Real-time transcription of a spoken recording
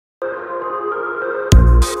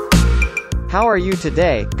How are you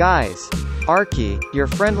today, guys? Arkie, your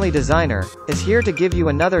friendly designer, is here to give you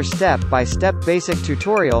another step-by-step basic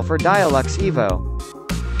tutorial for Dialux Evo.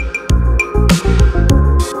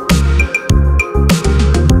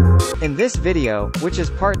 In this video, which is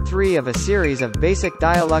part 3 of a series of basic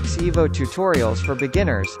Dialux Evo tutorials for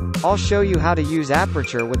beginners, I'll show you how to use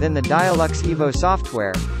Aperture within the Dialux Evo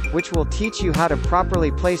software, which will teach you how to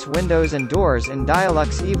properly place windows and doors in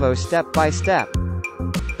Dialux Evo step by step.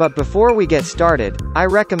 But before we get started, I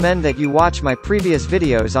recommend that you watch my previous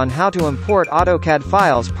videos on how to import AutoCAD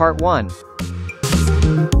files part 1,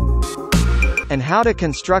 and how to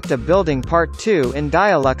construct a building part 2 in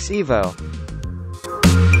Dialux Evo.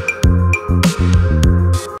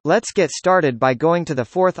 Let's get started by going to the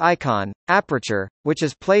fourth icon, Aperture, which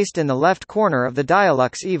is placed in the left corner of the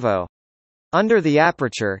Dialux Evo. Under the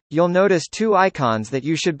Aperture, you'll notice two icons that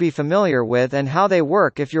you should be familiar with and how they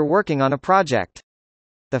work if you're working on a project.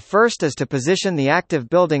 The first is to position the active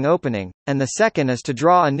building opening, and the second is to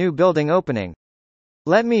draw a new building opening.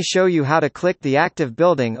 Let me show you how to click the active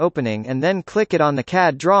building opening and then click it on the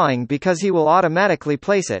CAD drawing because he will automatically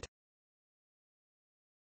place it.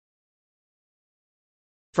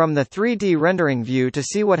 From the 3D rendering view to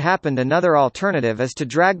see what happened, another alternative is to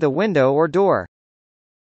drag the window or door.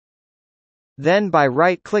 Then by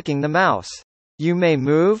right-clicking the mouse, you may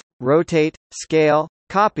move, rotate, scale,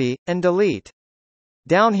 copy, and delete.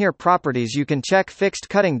 Down here properties you can check fixed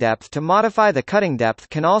cutting depth. To modify the cutting depth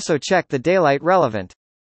can also check the daylight relevant.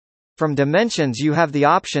 From dimensions you have the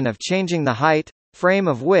option of changing the height, frame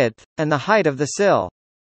of width, and the height of the sill.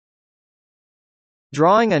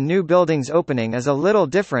 Drawing a new building's opening is a little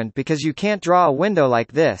different because you can't draw a window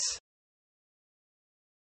like this.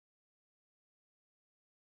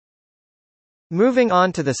 Moving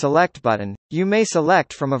on to the Select button, you may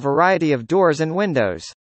select from a variety of doors and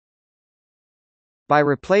windows. By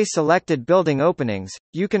Replace Selected Building Openings,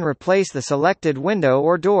 you can replace the selected window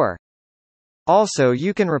or door. Also,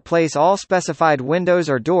 you can replace all specified windows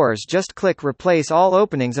or doors. Just click Replace All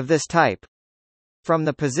Openings of this type. From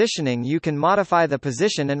the positioning you can modify the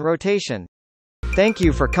position and rotation. Thank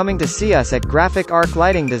you for coming to see us at Graphicark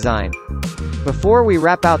Lighting Design. Before we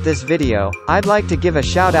wrap out this video, I'd like to give a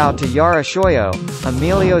shout out to Yara Shoyo,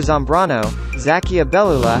 Emilio Zambrano, Zakia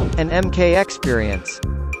Belula, and MK Experience.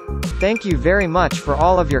 Thank you very much for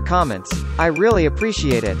all of your comments, I really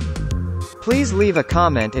appreciate it. Please leave a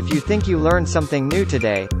comment if you think you learned something new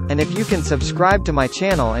today, and if you can subscribe to my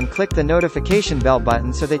channel and click the notification bell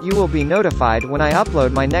button so that you will be notified when I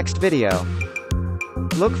upload my next video.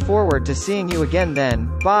 Look forward to seeing you again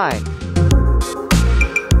then, bye!